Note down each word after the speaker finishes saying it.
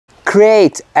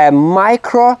create a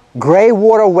micro grey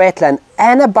water wetland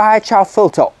and a biochar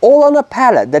filter all on a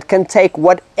pallet that can take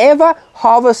whatever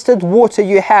harvested water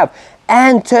you have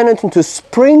and turn it into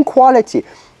spring quality,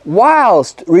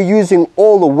 whilst reusing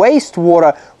all the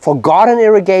wastewater for garden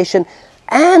irrigation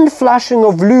and flushing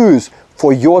of loos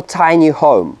for your tiny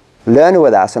home. Learn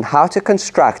with us on how to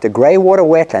construct a grey water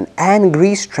wetland and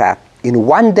grease trap in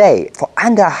one day for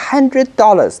under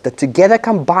 $100 that together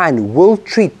combined will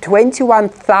treat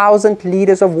 21,000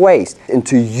 liters of waste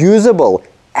into usable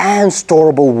and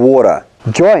storable water.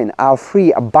 Join our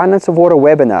free Abundance of Water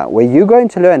webinar where you're going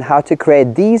to learn how to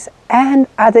create these and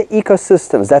other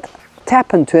ecosystems that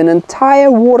tap into an entire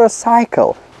water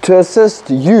cycle to assist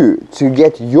you to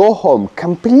get your home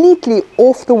completely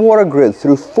off the water grid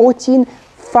through 14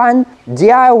 fun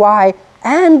DIY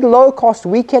and low-cost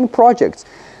weekend projects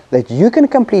that you can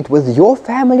complete with your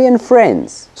family and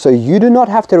friends, so you do not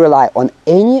have to rely on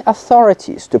any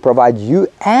authorities to provide you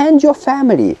and your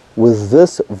family with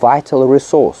this vital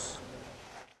resource.